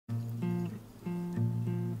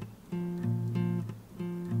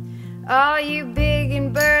All you big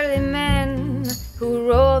and burly men who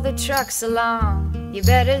roll the trucks along, you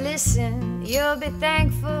better listen, you'll be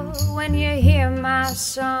thankful when you hear my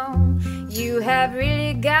song. You have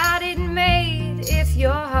really got it made if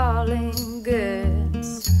you're hauling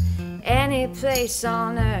goods any place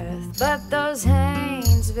on earth but those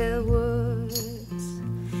Haynesville woods.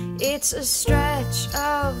 It's a stretch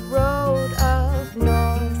of road up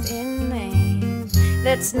north in Maine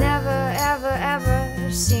that's never, ever,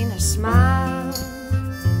 ever seen a smile.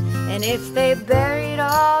 And if they buried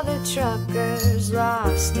all the truckers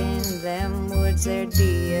lost in them woods, there'd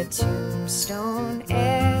be a tombstone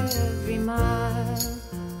every mile.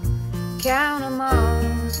 Count 'em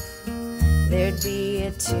off, there'd be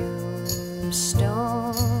a tombstone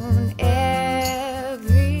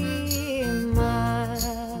every mile.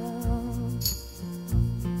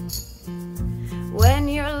 When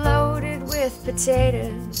you're loaded with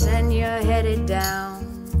potatoes and you're headed down,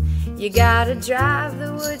 you gotta drive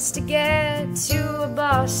the woods to get to a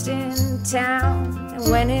Boston town. And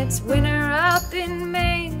when it's winter up in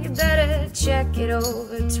Maine, you better check it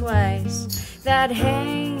over twice. That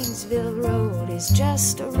Haynesville road is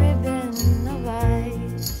just a ribbon of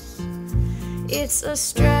ice. It's a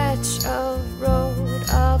stretch of road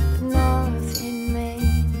up north in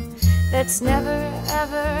Maine that's never,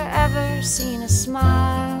 ever, ever seen a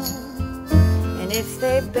smile. And if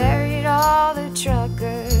they buried all the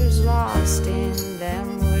truckers lost in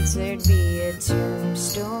them woods, there'd be a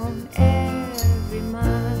tombstone every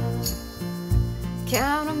mile.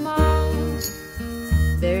 Count 'em all,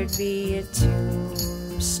 there'd be a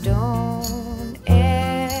tombstone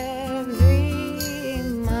every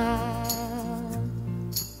mile.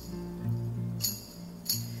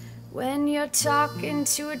 When you're talking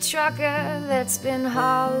to a trucker that's been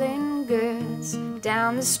hauling goods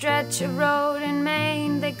down the stretch of road in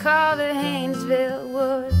Maine they call the Haynesville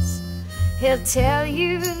woods, he'll tell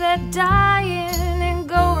you that dying and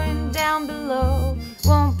going down below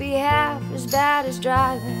won't be half as bad as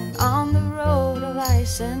driving on the road of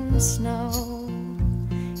ice and snow.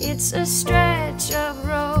 It's a stretch of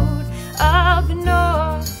road up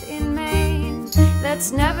north in Maine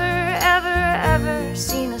that's never, ever, ever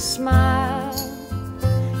seen a smile.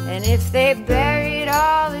 And if they buried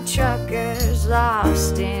all the truckers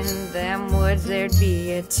lost in them woods, there'd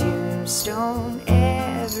be a tombstone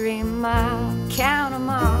every mile. Count 'em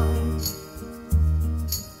all,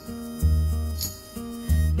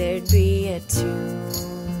 there'd be a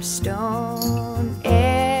tombstone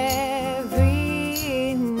every